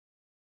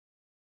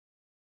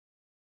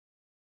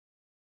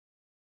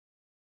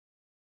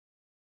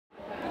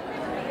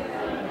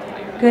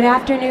Good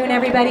afternoon,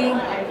 everybody.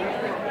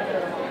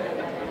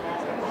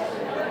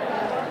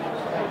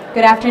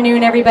 Good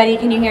afternoon, everybody.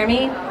 Can you hear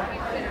me?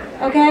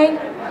 Okay?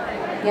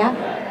 Yeah?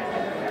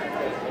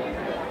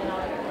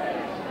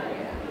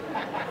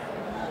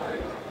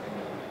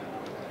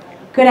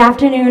 Good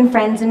afternoon,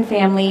 friends and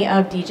family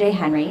of DJ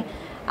Henry.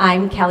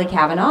 I'm Kelly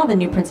Cavanaugh, the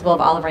new principal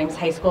of Oliver Ames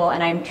High School,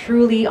 and I'm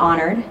truly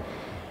honored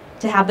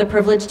to have the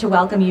privilege to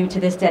welcome you to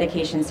this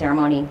dedication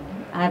ceremony.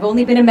 I've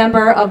only been a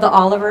member of the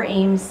Oliver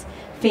Ames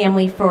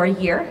family for a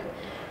year,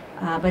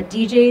 but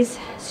DJ's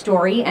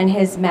story and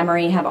his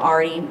memory have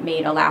already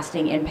made a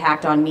lasting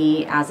impact on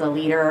me as a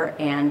leader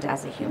and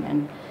as a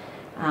human.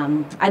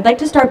 I'd like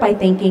to start by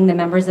thanking the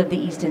members of the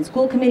Easton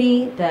School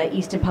Committee, the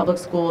Easton Public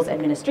Schools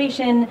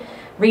Administration,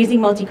 Raising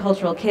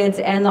Multicultural Kids,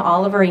 and the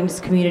Oliver Ames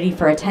community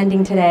for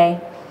attending today.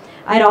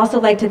 I'd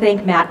also like to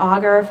thank Matt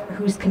Auger,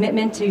 whose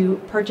commitment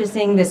to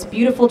purchasing this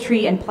beautiful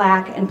tree and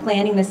plaque and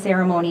planning the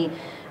ceremony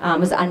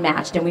was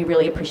unmatched, and we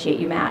really appreciate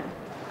you, Matt.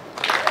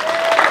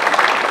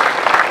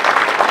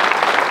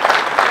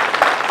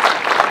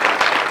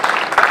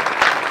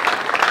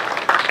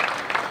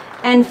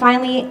 And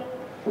finally,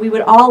 we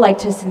would all like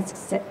to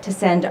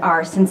send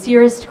our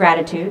sincerest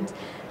gratitude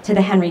to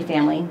the Henry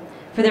family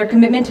for their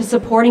commitment to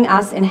supporting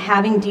us and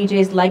having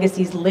DJ's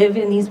legacies live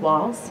in these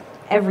walls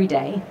every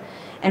day,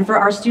 and for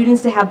our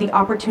students to have the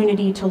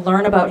opportunity to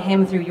learn about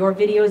him through your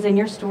videos and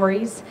your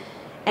stories,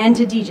 and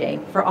to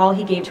DJ for all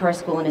he gave to our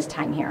school in his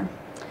time here.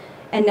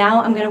 And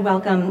now I'm going to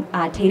welcome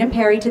Tatum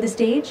Perry to the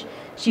stage.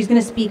 She's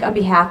going to speak on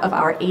behalf of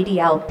our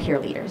ADL peer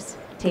leaders.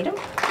 Tatum?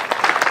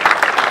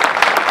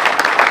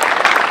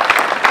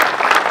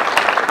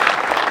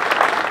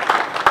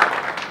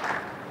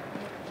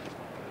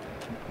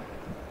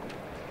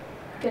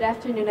 Good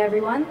afternoon,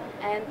 everyone,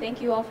 and thank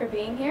you all for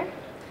being here.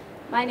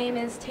 My name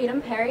is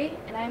Tatum Perry,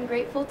 and I am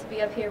grateful to be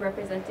up here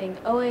representing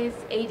OAHS,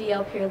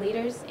 ADL Peer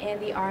Leaders,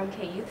 and the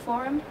RMK Youth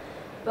Forum,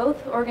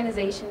 both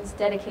organizations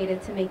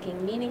dedicated to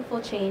making meaningful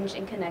change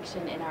and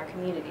connection in our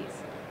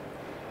communities.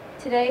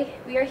 Today,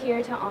 we are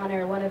here to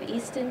honor one of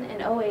Easton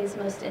and OAHS'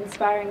 most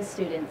inspiring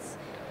students,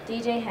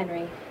 DJ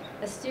Henry,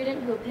 a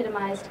student who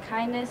epitomized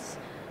kindness,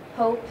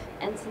 hope,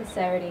 and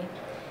sincerity,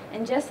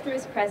 and just through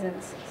his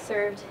presence,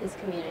 served his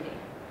community.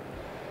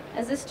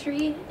 As this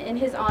tree in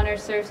his honor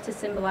serves to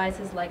symbolize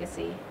his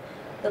legacy,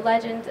 the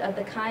legend of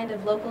the kind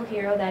of local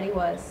hero that he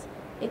was,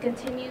 it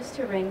continues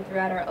to ring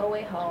throughout our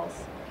OA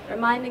halls,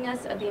 reminding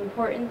us of the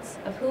importance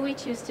of who we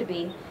choose to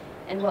be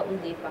and what we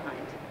leave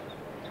behind.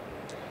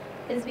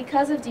 It is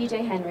because of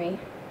DJ Henry,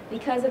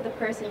 because of the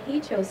person he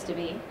chose to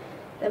be,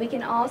 that we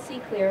can all see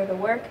clear the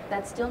work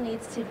that still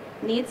needs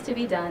to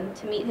be done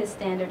to meet his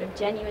standard of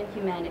genuine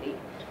humanity,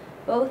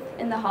 both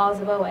in the halls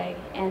of OA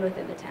and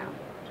within the town.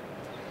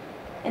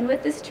 And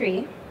with this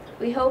tree,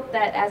 we hope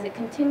that as it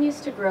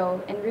continues to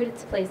grow and root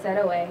its place at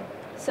OA,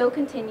 so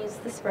continues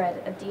the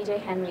spread of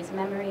DJ Henry's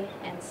memory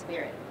and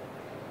spirit.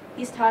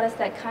 He's taught us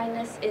that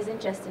kindness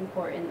isn't just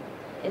important,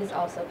 it is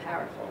also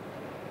powerful.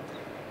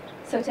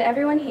 So to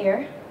everyone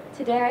here,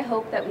 today I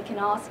hope that we can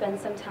all spend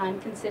some time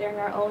considering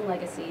our own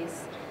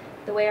legacies,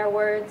 the way our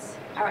words,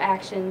 our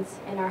actions,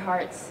 and our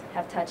hearts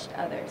have touched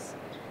others.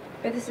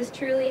 For this is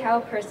truly how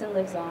a person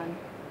lives on,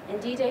 and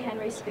DJ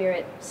Henry's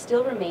spirit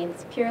still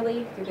remains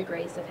purely through the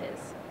grace of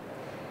his.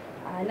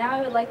 Now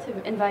I would like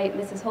to invite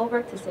Mrs.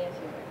 Holbrook to say a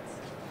few words.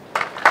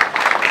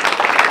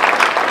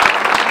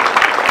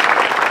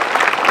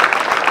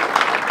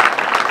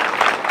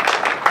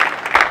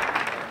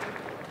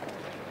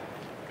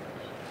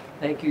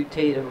 Thank you,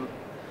 Tatum.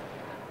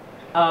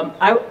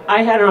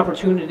 I had an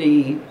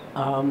opportunity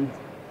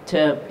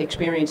to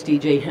experience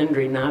DJ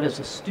Henry not as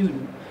a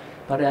student,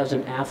 but as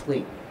an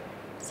athlete.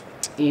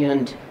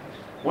 And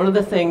one of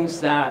the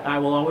things that I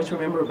will always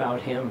remember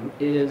about him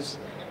is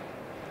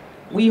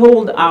we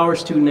hold our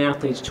student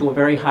athletes to a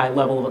very high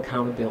level of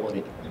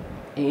accountability.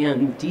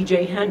 And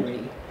DJ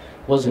Henry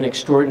was an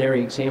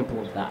extraordinary example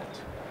of that.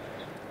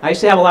 I used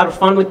to have a lot of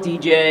fun with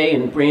DJ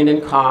and Brandon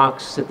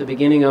Cox at the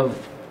beginning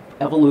of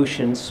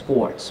Evolution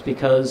Sports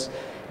because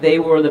they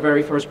were the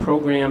very first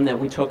program that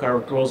we took our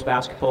girls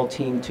basketball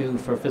team to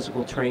for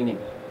physical training.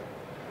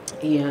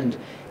 And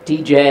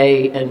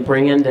DJ and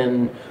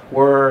Brandon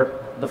were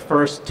the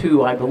first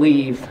two, I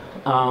believe,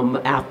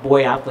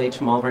 boy athletes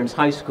from Oliver Ames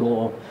High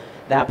School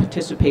that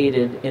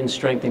participated in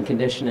strength and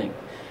conditioning.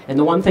 And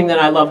the one thing that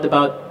I loved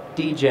about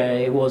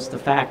DJ was the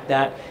fact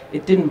that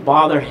it didn't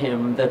bother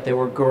him that there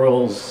were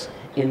girls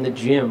in the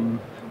gym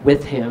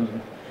with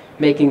him,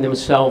 making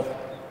themselves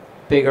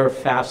bigger,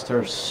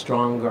 faster,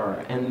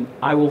 stronger. And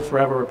I will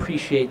forever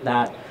appreciate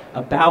that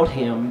about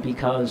him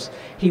because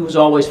he was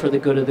always for the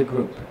good of the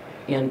group.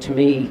 And to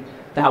me,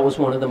 that was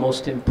one of the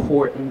most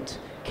important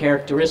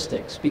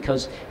characteristics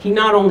because he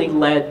not only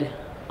led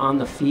on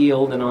the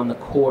field and on the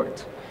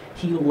court,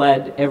 he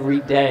led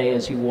every day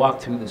as he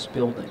walked through this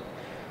building.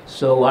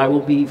 So I will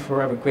be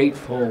forever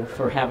grateful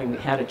for having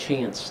had a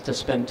chance to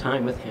spend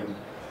time with him.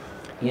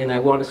 And I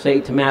want to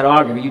say to Matt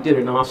Auger, you did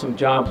an awesome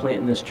job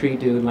planting this tree,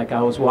 dude, like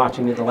I was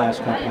watching it the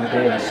last couple of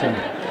days. So,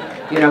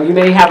 you know, you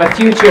may have a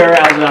future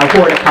as a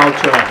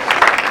horticulturist.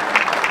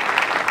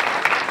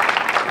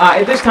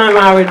 At this time,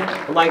 I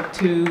would like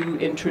to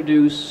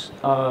introduce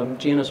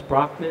Janice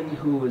Brockman,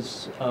 who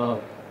is a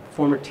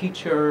former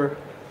teacher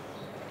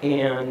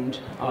and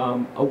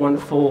a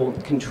wonderful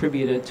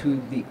contributor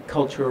to the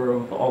culture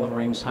of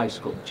Oliver Ames High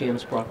School.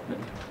 Janice Brockman.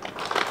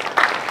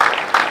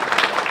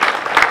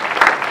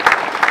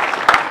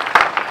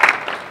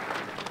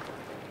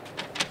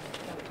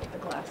 Put the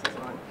glasses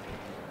on.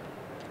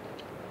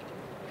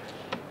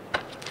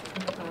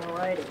 All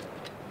righty.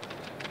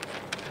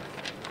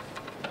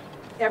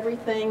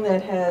 Everything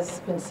that has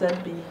been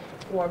said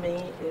before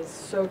me is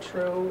so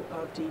true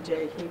of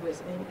DJ. He was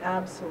an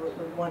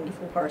absolutely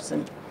wonderful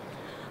person.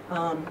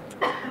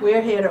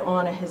 We're here to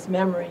honor his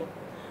memory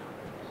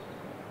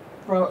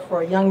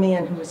for a young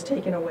man who was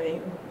taken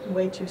away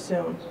way too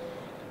soon.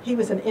 He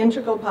was an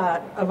integral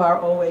part of our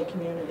OA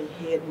community.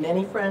 He had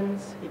many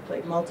friends, he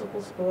played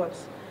multiple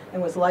sports,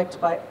 and was liked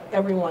by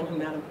everyone who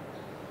met him.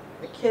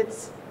 The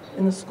kids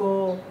in the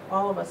school,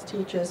 all of us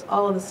teachers,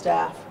 all of the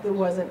staff, there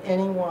wasn't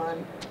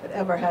anyone that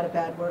ever had a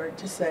bad word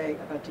to say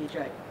about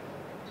DJ.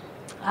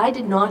 I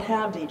did not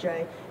have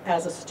DJ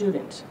as a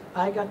student.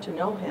 I got to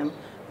know him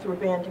through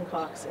Brandon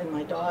Cox and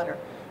my daughter.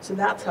 So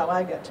that's how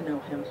I got to know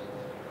him.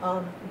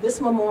 This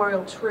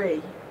memorial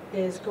tree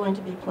is going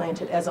to be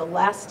planted as a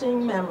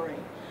lasting memory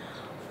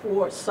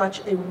for such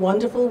a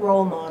wonderful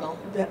role model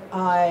that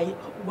I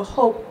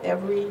hope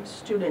every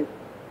student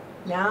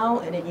now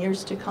and in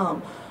years to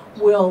come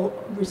will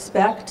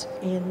respect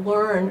and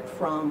learn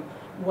from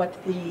what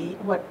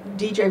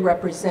DJ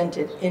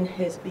represented in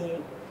his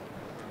being.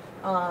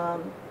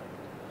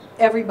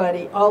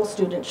 Everybody, all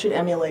students should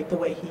emulate the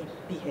way he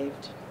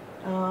behaved.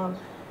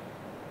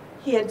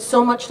 He had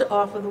so much to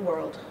offer the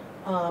world,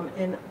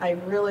 and I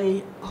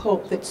really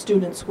hope that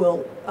students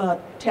will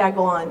tag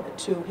on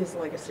to his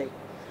legacy.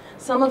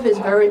 Some of his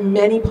very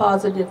many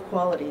positive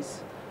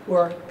qualities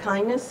were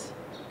kindness,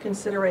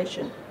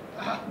 consideration,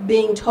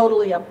 being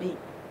totally upbeat,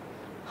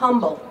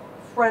 humble,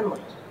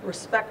 friendly,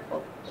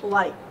 respectful,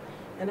 polite,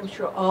 and I'm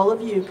sure all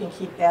of you can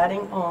keep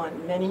adding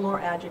on many more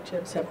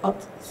adjectives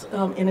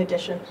in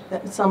addition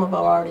that some have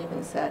already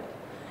been said.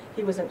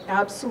 He was an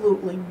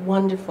absolutely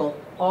wonderful,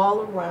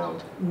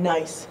 all-around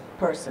nice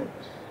person.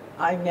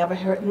 I never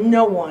heard,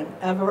 no one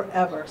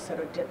ever said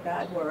a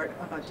bad word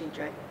about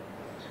DJ.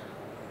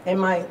 And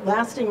my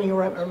lasting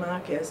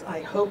remark is,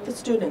 I hope the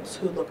students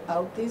who look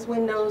out these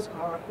windows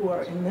or who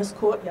are in this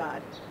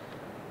courtyard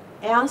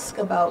ask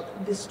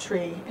about this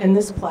tree and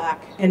this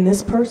plaque and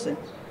this person,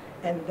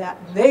 and that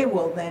they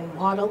will then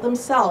model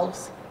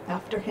themselves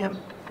after him.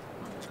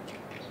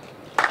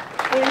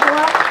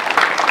 Angela,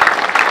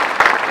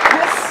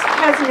 this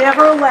has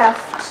never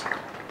left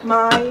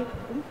my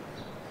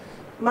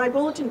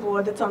bulletin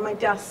board that's on my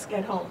desk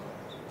at home.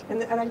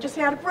 And I just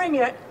had to bring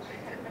it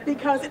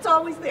because it's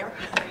always there.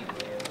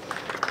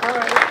 All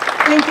right,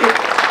 thank you.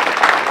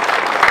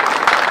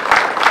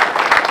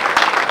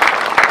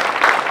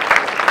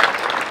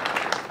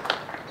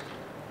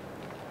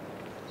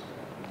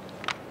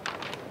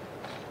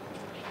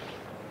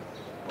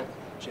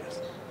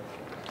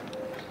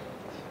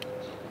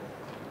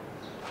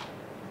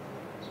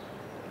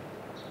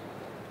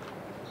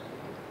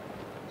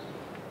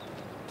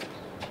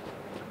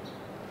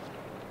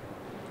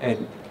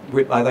 And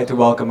I'd like to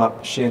welcome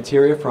up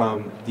Shantiria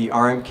from the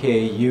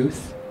RMK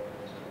Youth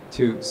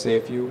to say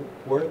a few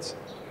words.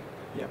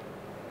 Yeah.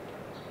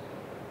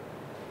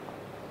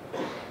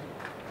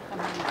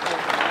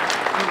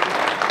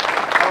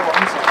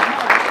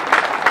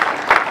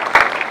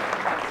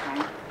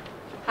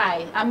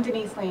 Hi, I'm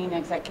Denise Lane,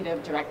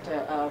 Executive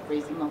Director of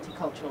Raising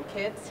Multicultural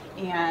Kids,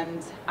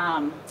 and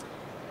I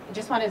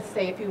just wanted to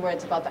say a few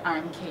words about the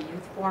RMK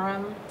Youth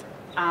Forum.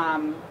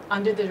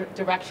 Under the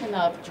direction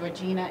of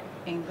Georgina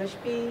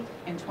Englishby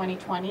in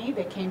 2020,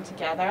 they came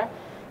together,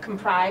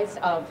 comprised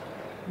of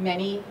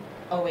many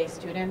OA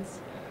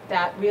students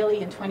that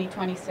really in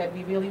 2020 said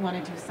we really want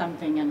to do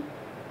something and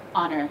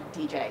honor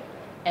DJ.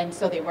 And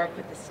so they worked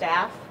with the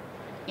staff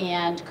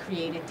and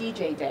created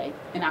DJ Day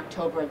in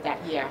October of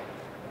that year.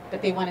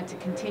 But they wanted to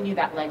continue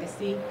that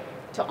legacy,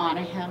 to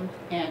honor him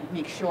and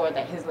make sure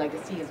that his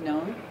legacy is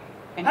known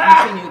and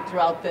continued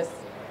throughout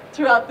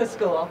the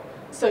school.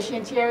 So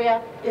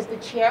Shantiria is the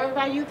chair of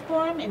our youth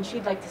forum, and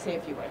she'd like to say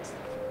a few words.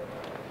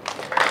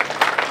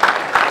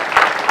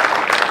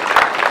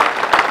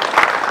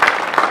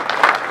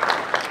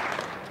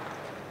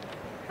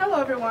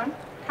 Hello, everyone.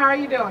 How are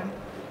you doing?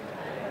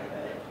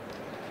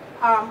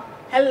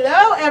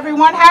 Hello,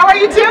 everyone. How are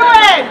you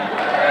doing?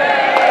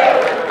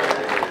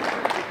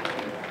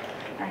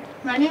 All right.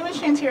 My name is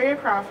Shantiria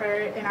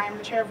Crawford, and I am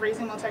the chair of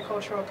Raising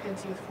Multicultural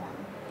Kids Youth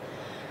Forum.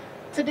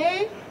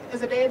 Today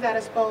is a day that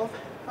is both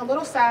a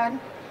little sad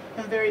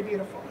and very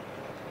beautiful,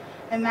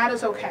 and that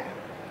is okay.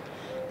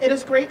 It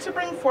is great to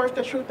bring forth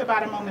the truth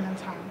about a moment in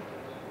time.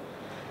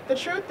 The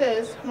truth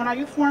is, when our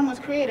youth forum was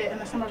created in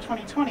the summer of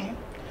 2020,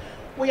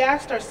 we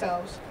asked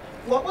ourselves,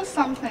 what was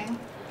something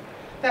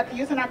that the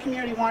youth in our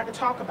community wanted to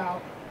talk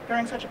about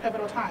during such a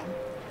pivotal time?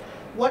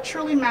 What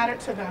truly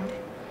mattered to them?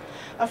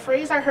 A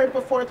phrase I heard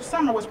before the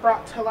summer was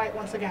brought to light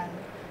once again,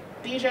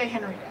 DJ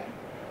Henry Day.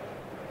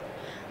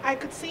 I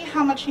could see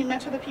how much he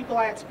meant to the people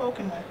I had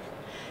spoken with,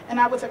 and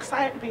I was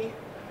excited to be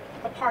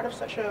a part of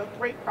such a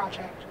great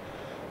project.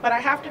 But I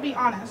have to be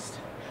honest,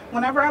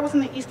 whenever I was in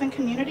the Easton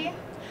community,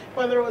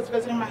 whether it was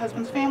visiting my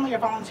husband's family or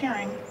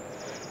volunteering,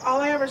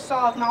 all I ever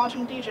saw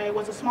acknowledging DJ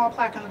was a small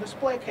plaque in a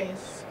display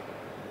case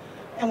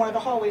in one of the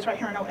hallways right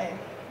here in OA,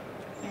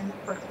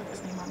 and Berkeley with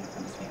his name on it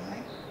from his family.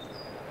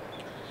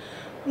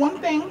 One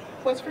thing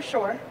was for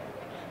sure,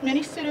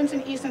 many students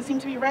in Easton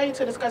seemed to be ready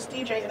to discuss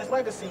DJ and his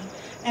legacy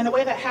in a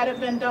way that hadn't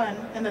been done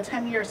in the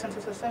 10 years since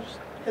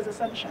his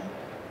ascension.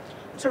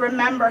 To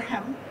remember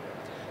him,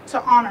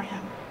 to honor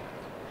him.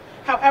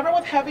 However,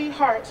 with heavy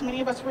hearts,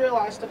 many of us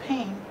realized the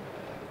pain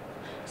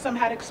some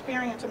had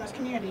experienced in this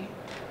community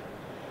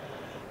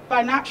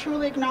by not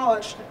truly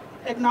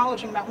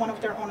acknowledging that one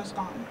of their own is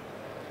gone.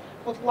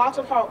 With lots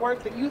of hard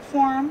work, the Youth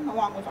Forum,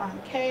 along with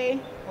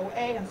RMK, OA,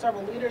 and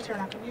several leaders here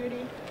in our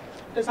community,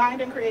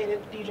 designed and created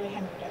DJ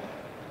Henry Day.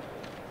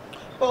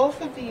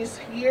 Both of these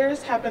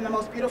years have been the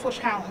most beautiful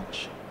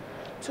challenge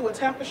to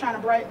attempt to shine a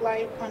bright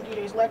light on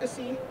DJ's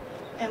legacy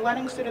and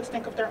letting students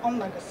think of their own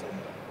legacy.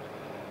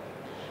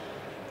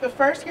 The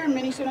first year,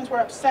 many students were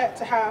upset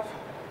to have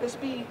this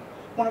be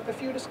one of the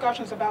few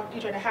discussions about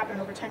DJ that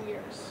happened over 10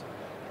 years.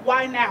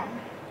 Why now?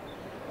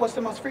 Was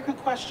the most frequent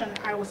question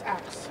I was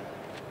asked.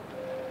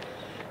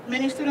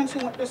 Many students who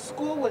went to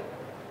school with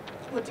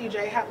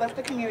DJ had left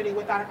the community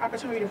without an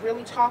opportunity to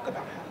really talk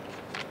about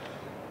him.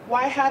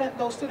 Why hadn't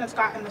those students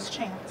gotten this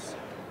chance?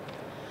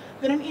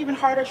 Then an even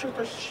harder truth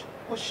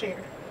was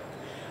shared.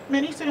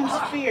 Many students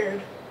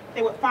feared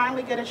they would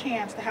finally get a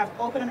chance to have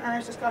open and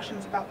earnest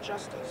discussions about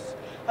justice,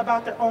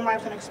 about their own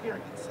lives and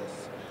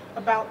experiences,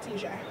 about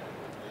DJ,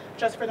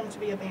 just for them to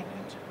be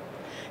abandoned.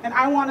 And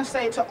I want to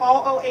say to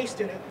all OA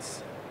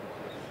students,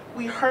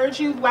 we heard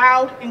you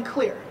loud and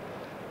clear.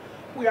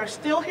 We are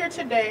still here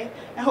today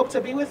and hope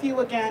to be with you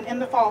again in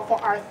the fall for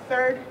our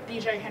 3rd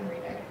DJ Henry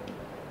Day.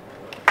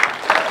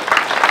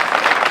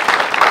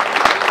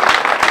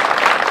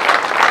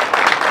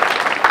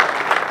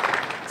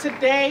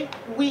 Today,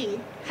 we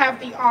have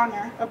the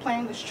honor of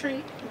planting this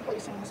tree and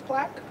placing this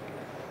plaque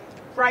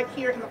right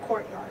here in the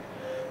courtyard.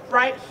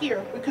 Right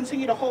here, we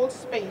continue to hold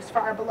space for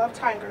our beloved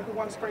tiger who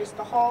once graced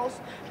the halls,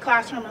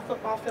 classroom, and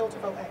football fields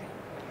of OA.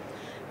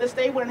 This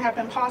day wouldn't have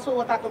been possible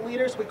without the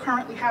leaders we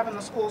currently have in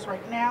the schools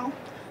right now,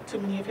 too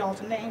many of y'all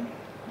to name.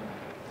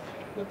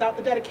 Without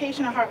the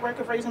dedication and hard work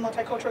of Raising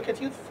Multicultural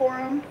Kids Youth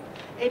Forum,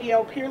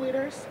 ADL peer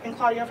leaders, and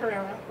Claudia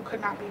Ferreira, who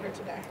could not be here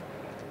today.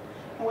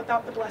 And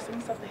without the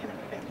blessings of the Henry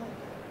family.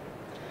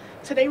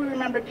 Today we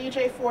remember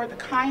DJ for the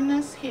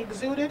kindness he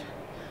exuded,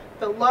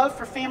 the love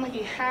for family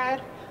he had,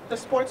 the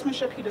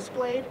sportsmanship he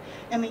displayed,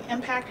 and the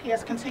impact he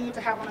has continued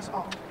to have on us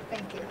all.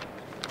 Thank you.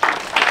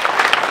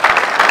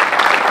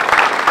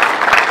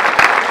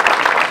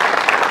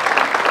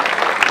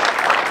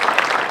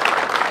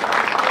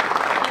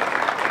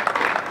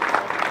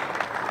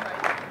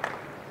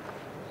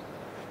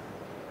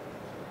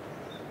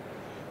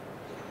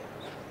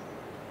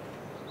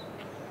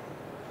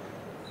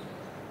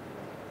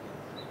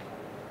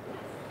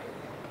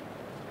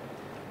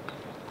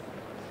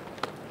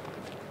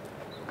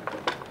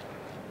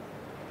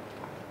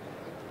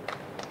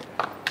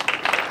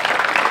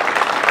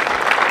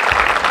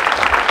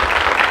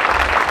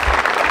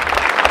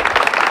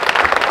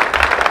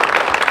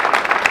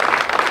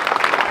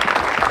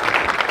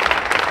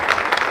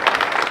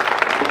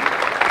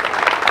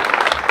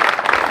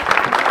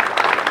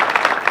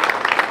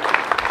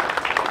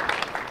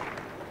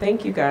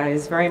 Thank you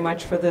guys very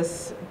much for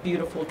this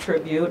beautiful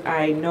tribute.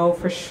 I know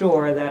for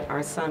sure that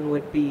our son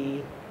would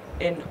be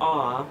in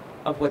awe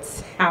of what's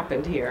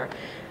happened here.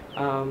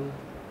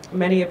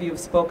 Many of you have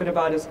spoken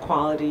about his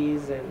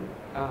qualities and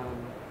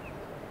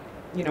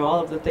you know,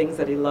 all of the things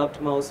that he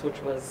loved most,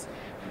 which was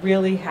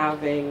really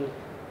having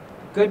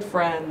good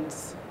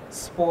friends,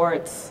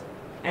 sports.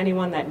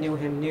 Anyone that knew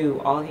him knew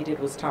all he did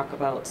was talk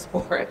about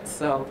sports.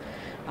 So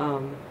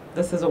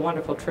this is a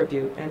wonderful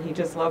tribute, and he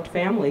just loved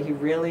family. He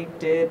really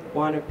did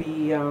want to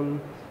be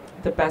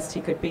the best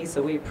he could be,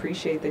 so we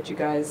appreciate that you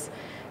guys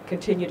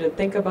continue to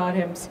think about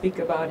him, speak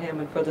about him,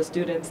 and for the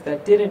students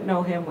that didn't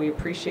know him, we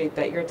appreciate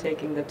that you're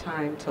taking the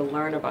time to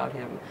learn about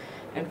him.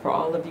 And for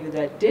all of you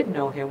that did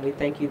know him, we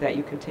thank you that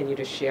you continue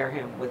to share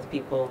him with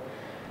people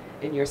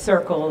in your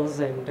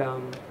circles,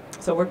 and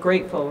so we're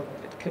grateful,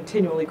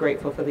 continually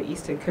grateful for the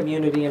Easton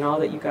community and all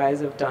that you guys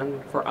have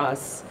done for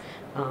us.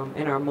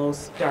 In our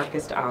most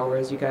darkest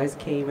hours, you guys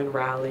came and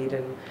rallied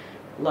and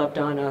loved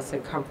on us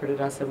and comforted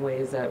us in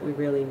ways that we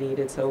really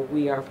needed. So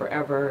we are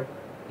forever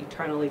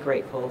eternally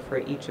grateful for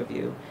each of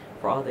you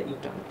for all that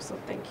you've done. So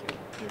thank you.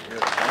 Thank you.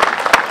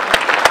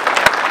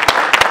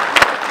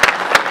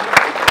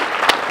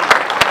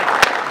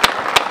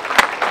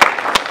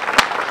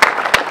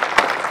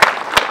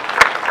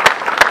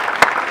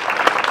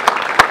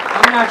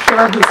 I'm not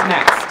sure who's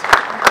next.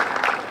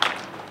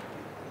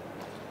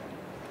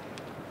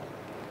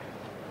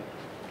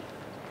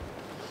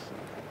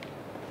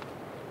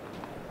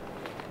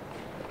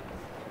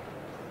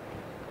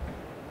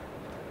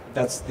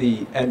 that's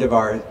the end of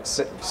our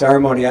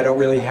ceremony. I don't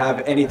really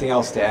have anything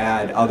else to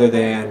add other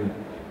than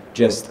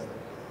just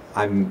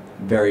I'm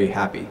very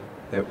happy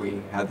that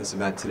we had this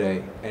event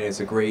today, and it's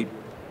a great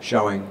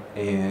showing,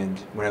 and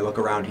when I look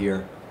around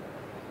here,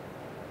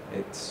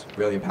 it's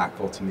really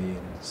impactful to me,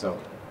 and so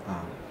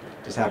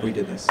just happy we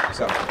did this.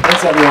 So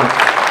thanks everyone.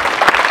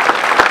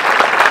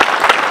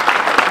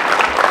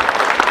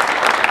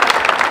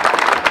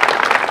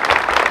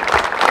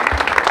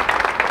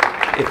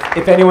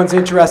 If anyone's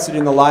interested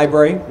in the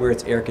library, where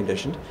it's air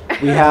conditioned,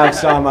 we have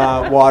some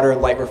water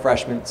and light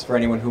refreshments for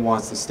anyone who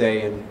wants to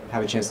stay and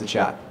have a chance to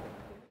chat.